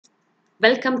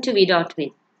Welcome to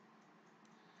V.Win.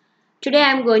 Today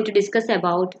I am going to discuss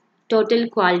about total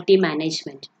quality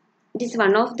management. It is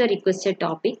one of the requested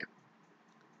topic.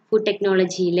 Food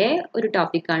technology le oru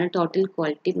topic aanu total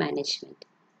quality management.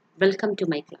 Welcome to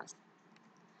my class.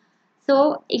 So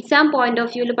exam point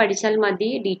of view il padichal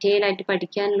madi detail aayittu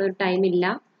padikkanulla oru time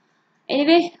illa.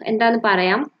 Anyway endanu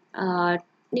parayam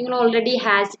നിങ്ങൾ already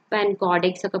HACCP and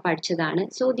codex ഒക്കെ പഠിച്ചതാണ്.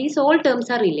 So these all terms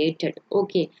are related.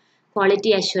 Okay.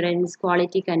 Quality assurance,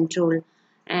 quality control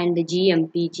and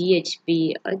GMP, GHP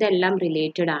ഇതെല്ലാം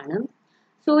related ആണ്.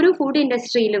 So ഒരു food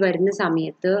ഇൻഡസ്ട്രിയിൽ വരുന്ന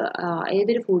സമയത്ത്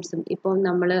ഏതൊരു ഫുഡ്സും ഇപ്പോൾ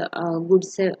നമ്മൾ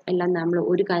ഗുഡ്സ് എല്ലാം നമ്മൾ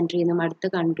ഒരു കൺട്രിയിൽ നിന്നും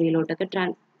അടുത്ത കൺട്രിയിലോട്ടൊക്കെ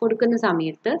കൊടുക്കുന്ന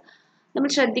സമയത്ത് നമ്മൾ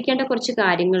ശ്രദ്ധിക്കേണ്ട കുറച്ച്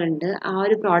കാര്യങ്ങളുണ്ട്. ആ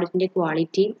ഒരു പ്രോഡക്റ്റിൻ്റെ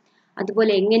ക്വാളിറ്റി,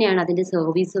 അതുപോലെ എങ്ങനെയാണ് അതിൻ്റെ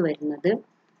സർവീസ് വരുന്നത്.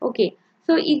 ഓക്കെ,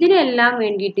 സോ ഇതിനെല്ലാം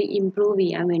വേണ്ടിയിട്ട് ഇംപ്രൂവ്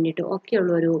ചെയ്യാൻ വേണ്ടിയിട്ട്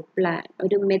ഒക്കെയുള്ള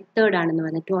ഒരു മെത്തേഡാണെന്ന്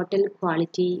പറയുന്നത് ടോട്ടൽ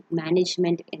ക്വാളിറ്റി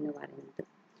മാനേജ്മെൻറ്റ് എന്ന് പറയുന്നത്.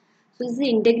 So this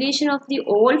integration of the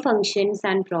all functions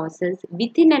and process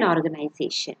within an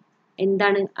organisation.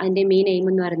 എന്താണ് അതിൻ്റെ മെയിൻ എയിം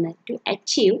എന്ന് പറയുന്നത്? To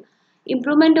achieve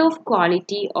improvement of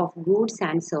quality of goods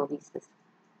and services.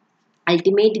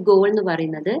 Ultimate goal എന്ന്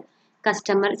പറയുന്നത്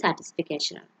കസ്റ്റമർ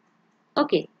സാറ്റിസ്ഫിക്കേഷൻ ആണ്.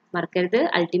 ഓക്കെ, മറക്കരുത്,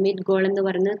 അൾട്ടിമേറ്റ് ഗോൾ എന്ന്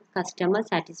പറയുന്നത് കസ്റ്റമർ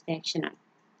സാറ്റിസ്ഫാക്ഷൻ ആണ്.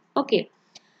 ഓക്കെ,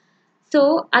 സോ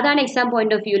അതാണ് എക്സാം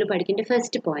പോയിന്റ് ഓഫ് വ്യൂവിൽ പഠിക്കേണ്ട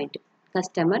first point,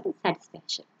 customer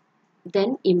satisfaction. Then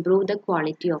improve the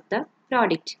quality of the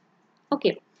product.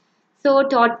 Okay, so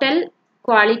total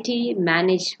quality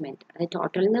management, അത്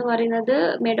ടോട്ടൽ എന്ന് പറയുന്നത്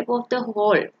made up of the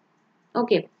whole.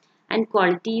 Okay, and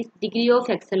quality degree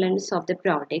of excellence of the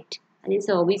product, അത്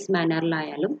service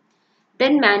മാനറിലായാലും.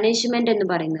 Then management എന്ന്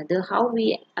പറയുന്നത് how we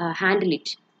handle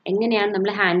it, എങ്ങനെയാണ്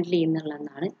നമ്മൾ handle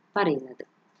ചെയ്യുന്നുള്ളതെന്നാണ് പറയുന്നത്.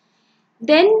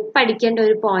 Then പഠിക്കേണ്ട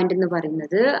ഒരു പോയിന്റ് എന്ന്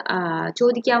പറയുന്നത്,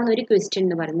 ചോദിക്കാവുന്ന ഒരു ക്വസ്റ്റ്യൻ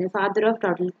എന്ന് പറയുന്നത് father of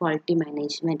total quality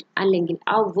management, അല്ലെങ്കിൽ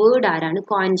ആ വേർഡ് ആരാണ്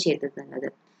coin ചെയ്തതെന്നത്.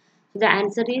 The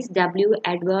answer is W.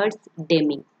 Edwards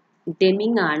Deming.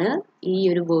 Deming ആണ് ഈ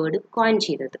ഒരു വേർഡ് കോയിൻ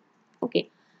ചെയ്തത്. Okay,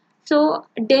 so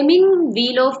Deming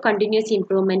wheel of continuous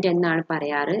improvement എന്നാണ്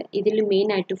പറയാറ്. ഇതിൽ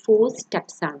മെയിനായിട്ട് 4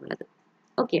 സ്റ്റെപ്സ് ആണുള്ളത്.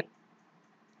 ഓക്കെ,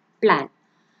 പ്ലാൻ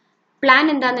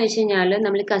എന്താണെന്ന് വെച്ച് കഴിഞ്ഞാൽ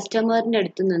നമ്മൾ കസ്റ്റമറിൻ്റെ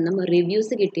അടുത്ത് നിന്നും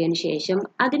റിവ്യൂസ് കിട്ടിയതിന് ശേഷം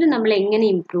അതിൽ നമ്മൾ എങ്ങനെ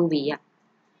ഇംപ്രൂവ് ചെയ്യാം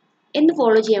എന്ന്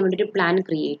ഫോളോ ചെയ്യാൻ വേണ്ടി ഒരു പ്ലാൻ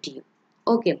ക്രിയേറ്റ് ചെയ്യും.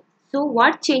 Okay, so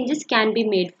what changes can be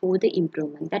made for the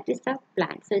improvement, that is the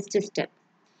plan, first step.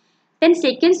 Then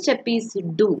second step is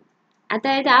do,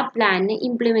 അതായത് ആ പ്ലാനിനെ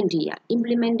ഇംപ്ലിമെൻറ്റ് ചെയ്യുക,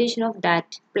 implementation of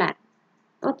that plan.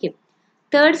 Okay,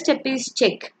 third step is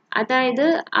check, അതായത്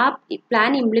ആ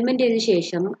plan implement ചെയ്ത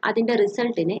ശേഷം അതിൻ്റെ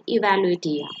റിസൾട്ടിനെ evaluate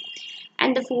ചെയ്യുക.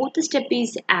 And the fourth step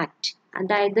is act,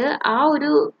 അതായത് ആ ഒരു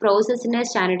പ്രോസസ്സിനെ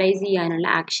സ്റ്റാൻഡർഡൈസ് ചെയ്യാനുള്ള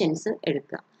ആക്ഷൻസ്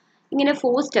എടുക്കുക. ഇങ്ങനെ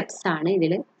 4 സ്റ്റെപ്സ് ആണ്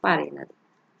ഇതിൽ പറയുന്നത്.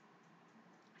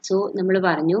 സോ നമ്മൾ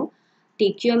പറഞ്ഞു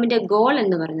TQMൻ്റെ ഗോൾ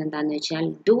എന്ന് പറയുന്നത് എന്താണെന്ന് വെച്ചാൽ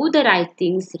do the right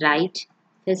things right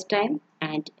first time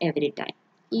and every time.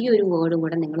 ഈ ഒരു വേർഡും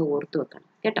കൂടെ നിങ്ങൾ ഓർത്തു വെക്കണം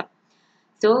കേട്ടോ.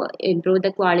 So improve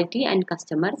the quality and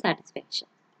customer satisfaction.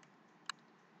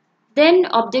 Then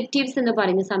objectives എന്ന്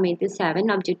പറയുന്ന സമയത്ത്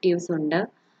 7 ഒബ്ജക്റ്റീവ്സ് ഉണ്ട്.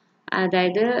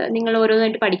 അതായത് നിങ്ങൾ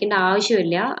ഓരോന്നായിട്ട് പഠിക്കേണ്ട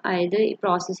ആവശ്യമില്ല. അതായത്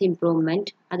പ്രോസസ്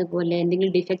ഇംപ്രൂവ്മെൻറ്റ്, അതുപോലെ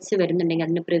എന്തെങ്കിലും ഡിഫക്ട്സ് വരുന്നുണ്ടെങ്കിൽ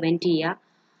അതിനെ പ്രിവെൻറ്റ് ചെയ്യുക,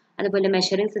 അതുപോലെ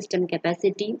measuring system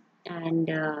capacity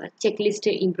and check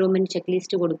list, improvement check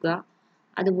list കൊടുക്കുക,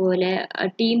 അതുപോലെ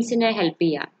ടീംസിനെ ഹെൽപ്പ്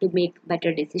ചെയ്യുക ടു മേക്ക്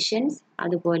ബെറ്റർ ഡിസിഷൻസ്,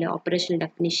 അതുപോലെ ഓപ്പറേഷണൽ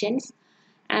ഡെഫിനിഷൻസ്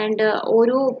ആൻഡ്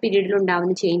ഓരോ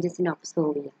പീരീഡിലുണ്ടാകുന്ന ചേഞ്ചസിനെ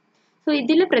ഒബ്സർവ് ചെയ്യുക. സോ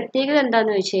ഇതിൽ പ്രത്യേകത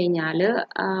എന്താണെന്ന് വെച്ച് കഴിഞ്ഞാൽ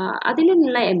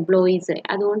അതിലുള്ള എംപ്ലോയീസ്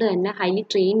അതുകൊണ്ട് തന്നെ ഹൈലി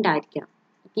ട്രെയിൻഡ് ആയിരിക്കണം.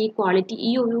 ഈ ക്വാളിറ്റി ഈ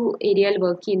ഒരു ഏരിയയിൽ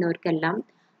വർക്ക് ചെയ്യുന്നവർക്കെല്ലാം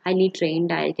ഹൈലി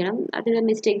ട്രെയിൻഡ് ആയിരിക്കണം. അതിൽ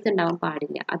മിസ്റ്റേക്സ് ഉണ്ടാവാൻ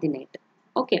പാടില്ല അതിനായിട്ട്.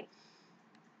 ഓക്കെ,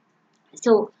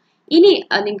 സോ ഇനി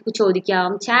നിങ്ങൾക്ക്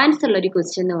ചോദിക്കാം ചാൻസ് ഉള്ളൊരു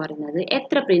ക്വസ്റ്റ്യൻ എന്ന് പറയുന്നത്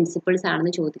എത്ര പ്രിൻസിപ്പിൾസ്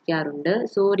ആണെന്ന് ചോദിക്കാറുണ്ട്.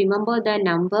 So remember the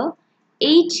number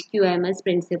 8 QMS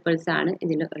principles ആണ്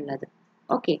ഇതിൽ ഉള്ളത്.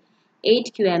 ഓക്കെ,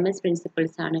 8 QMS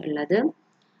പ്രിൻസിപ്പിൾസ് ആണ് ഉള്ളത്.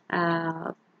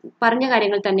 പറഞ്ഞ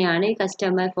കാര്യങ്ങൾ തന്നെയാണ്.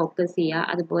 കസ്റ്റമർ ഫോക്കസ് ചെയ്യുക,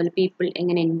 അതുപോലെ പീപ്പിൾ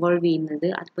എങ്ങനെ ഇൻവോൾവ് ചെയ്യുന്നത്,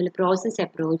 അതുപോലെ പ്രോസസ്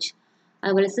അപ്രോച്ച്,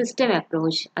 അതുപോലെ സിസ്റ്റം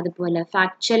അപ്രോച്ച്, അതുപോലെ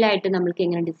ഫാക്ച്വലായിട്ട് നമ്മൾക്ക്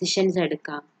എങ്ങനെ ഡിസിഷൻസ്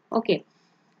എടുക്കാം. Okay,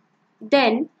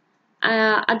 then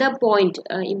other point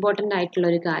important ആയിട്ടുള്ള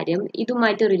ഒരു കാര്യം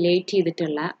ഇതുമായിട്ട് റിലേറ്റ്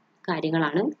ചെയ്തിട്ടുള്ള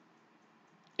കാര്യങ്ങളാണ്.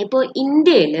 ഇപ്പോൾ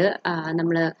ഇന്ത്യയിൽ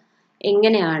നമ്മൾ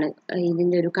എങ്ങനെയാണ്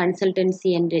ഇതിൻ്റെ ഒരു കൺസൾട്ടൻസി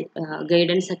ആൻഡ്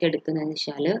ഗൈഡൻസ് ഒക്കെ എടുക്കുന്നതെന്ന്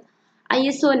വെച്ചാൽ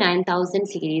ISO 9000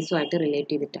 സീരീസുമായിട്ട്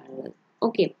റിലേറ്റ് ചെയ്തിട്ടാണുള്ളത്.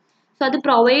 ഓക്കെ, സോ അത്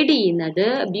പ്രൊവൈഡ് ചെയ്യുന്നത്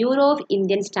bureau of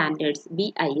Indian standards,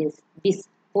 BIS.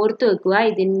 ഓർത്ത് വെക്കുക,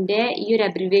 ഇതിൻ്റെ ഈ ഒരു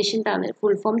അബ്രിവേഷൻ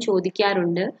ഫുൾ ഫോം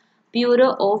ചോദിക്കാറുണ്ട്. Bureau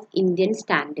of Indian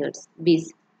standards, BIS.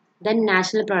 Then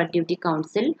national productivity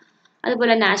council,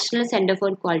 അതുപോലെ national centre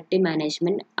for quality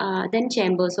management, then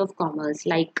chambers of commerce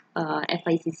like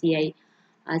FICCI,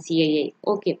 CII.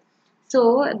 Okay, so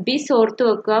ബിസ് ഓർത്ത്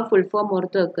വെക്കുക, full form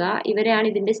ഓർത്ത് വെക്കുക. ഇവരെയാണ്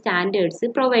ഇതിൻ്റെ സ്റ്റാൻഡേർഡ്സ്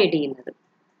പ്രൊവൈഡ് ചെയ്യുന്നത്.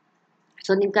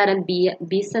 സോ നിങ്ങൾക്കറിയാം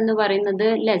ബിസ് എന്ന് പറയുന്നത്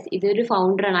ഇതൊരു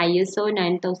ഫൗണ്ടറാണ്, ISO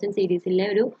 9000 സീരീസിലെ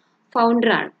ഒരു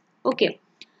ഫൗണ്ടറാണ്. ഓക്കെ,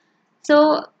 സോ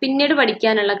പിന്നീട്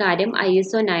പഠിക്കാനുള്ള കാര്യം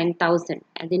ISO 9000,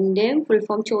 അതിൻ്റെ ഫുൾ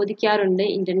ഫോം ചോദിക്കാറുണ്ട്,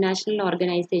 international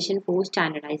organisation for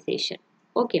standardisation.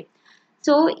 Okay,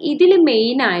 so ഇതിൽ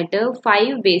മെയിനായിട്ട്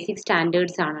 5 ബേസിക്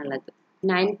സ്റ്റാൻഡേർഡ്സ് ആണുള്ളത്,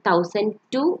 9000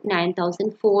 to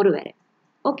 9004 വരെ.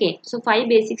 ഓക്കെ, സോ 5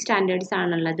 ബേസിക് സ്റ്റാൻഡേർഡ്സ്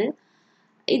ആണുള്ളത്.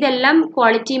 ഇതെല്ലാം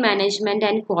quality management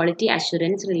and quality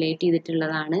assurance relate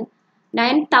ചെയ്തിട്ടുള്ളതാണ്.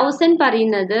 9000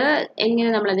 പറയുന്നത് എങ്ങനെ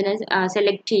നമ്മളതിനെ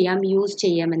സെലക്ട് ചെയ്യാം, യൂസ്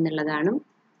ചെയ്യാം എന്നുള്ളതാണ്.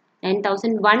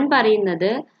 9001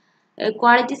 പറയുന്നത്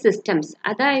ക്വാളിറ്റി സിസ്റ്റംസ്,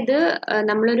 അതായത്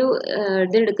നമ്മളൊരു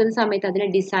ഇതെടുക്കുന്ന സമയത്ത് അതിനെ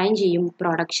ഡിസൈൻ ചെയ്യും,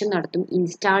 പ്രൊഡക്ഷൻ നടത്തും,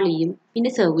 ഇൻസ്റ്റാൾ ചെയ്യും,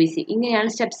 പിന്നെ സർവീസ് ചെയ്യും. ഇങ്ങനെയാണ്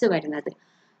സ്റ്റെപ്സ് വരുന്നത്.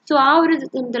 സോ ആ ഒരു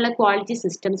ഇതിലുള്ള ക്വാളിറ്റി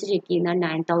സിസ്റ്റംസ് ചെക്ക് ചെയ്യുന്ന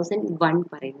 9001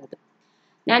 പറയുന്നത്.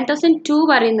 9002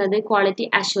 പറയുന്നത് ക്വാളിറ്റി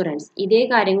അഷുറൻസ്, ഇതേ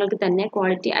കാര്യങ്ങൾക്ക് തന്നെ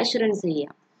ക്വാളിറ്റി അഷുറൻസ്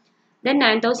ചെയ്യാം. ദെൻ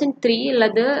 9003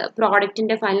 ഉള്ളത്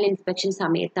പ്രോഡക്റ്റിൻ്റെ ഫൈനൽ ഇൻസ്പെക്ഷൻ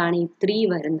സമയത്താണ് ഈ 3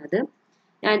 വരുന്നത്.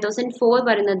 9004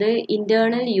 പറയുന്നത്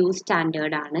ഇൻറ്റേർണൽ യൂസ്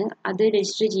സ്റ്റാൻഡേർഡ് ആണ്, അത്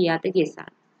രജിസ്റ്റർ ചെയ്യാത്ത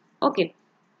കേസാണ്. ഓക്കെ,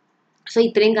 സോ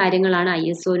ഇത്രയും കാര്യങ്ങളാണ്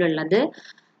ISOയിലുള്ളത്.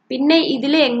 പിന്നെ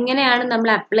ഇതിൽ എങ്ങനെയാണ്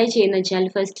നമ്മൾ അപ്ലൈ ചെയ്യുന്നത് വെച്ചാൽ,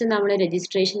 ഫസ്റ്റ് നമ്മൾ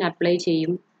രജിസ്ട്രേഷൻ അപ്ലൈ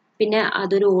ചെയ്യും, പിന്നെ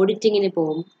അതൊരു ഓഡിറ്റിങ്ങിന്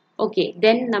പോകും. ഓക്കെ,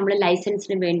 ദെൻ നമ്മൾ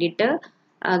ലൈസൻസിന് വേണ്ടിയിട്ട്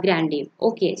ഗ്രാൻഡ് ചെയ്യും.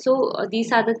 Okay, so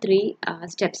these are the 3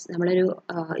 steps നമ്മളൊരു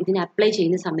ഇതിന് അപ്ലൈ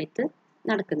ചെയ്യുന്ന സമയത്ത്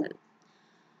നടക്കുന്നത്.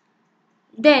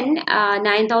 ദെൻ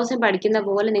 9000 പഠിക്കുന്ന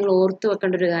പോലെ നിങ്ങൾ ഓർത്ത്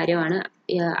വെക്കേണ്ട ഒരു കാര്യമാണ്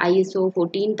ISO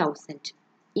 14000.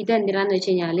 ഇതെന്തിനാന്ന്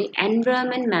വെച്ച് കഴിഞ്ഞാൽ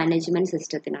എൻവയോൺമെൻറ്റ് മാനേജ്മെൻറ്റ്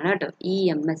സിസ്റ്റത്തിനാണ് കേട്ടോ,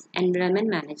 EMS,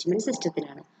 എൻവയോൺമെൻറ്റ് മാനേജ്മെൻറ്റ്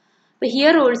സിസ്റ്റത്തിനാണ്. അപ്പോൾ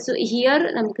ഹിയർ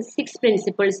നമുക്ക് 6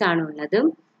 പ്രിൻസിപ്പിൾസ് ആണ് ഉള്ളത്.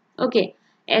 ഓക്കെ,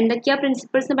 എന്തൊക്കെയാ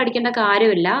പ്രിൻസിപ്പിൾസ് പഠിക്കേണ്ട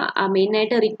കാര്യമില്ല,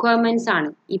 മെയിനായിട്ട് റിക്വയർമെൻറ്റ്സ് ആണ്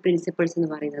ഈ പ്രിൻസിപ്പിൾസ് എന്ന്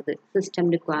പറയുന്നത്. System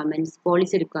requirements,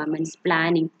 policy requirements,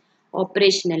 planning,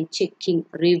 operational, checking,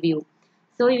 review.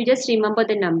 So you just remember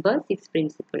the number 6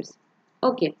 principles.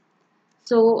 Okay,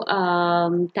 so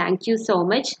thank you so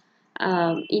much.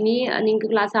 ഇനി നിങ്ങൾക്ക്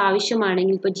ക്ലാസ്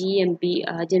ആവശ്യമാണെങ്കിൽ ഇപ്പോൾ GMP,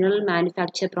 general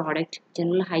manufacture product,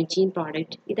 general hygiene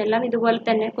product, ഇതെല്ലാം ഇതുപോലെ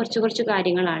തന്നെ കുറച്ച്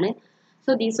കാര്യങ്ങളാണ്.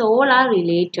 So these all are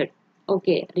related.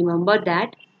 Okay, remember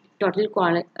that total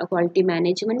quality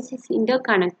management is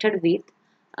interconnected with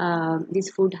this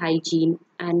food hygiene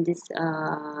and this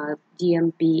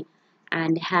GMP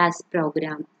and HAS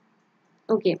program.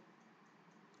 Okay,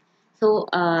 so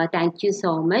thank you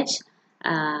so much.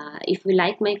 If you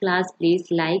like my class, please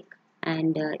like,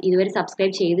 and ഇതുവരെ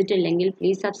subscribe ചെയ്തിട്ടില്ലെങ്കിൽ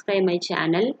please subscribe my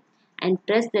channel and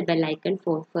press the bell icon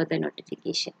for further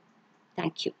notification.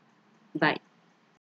 Thank you. Bye.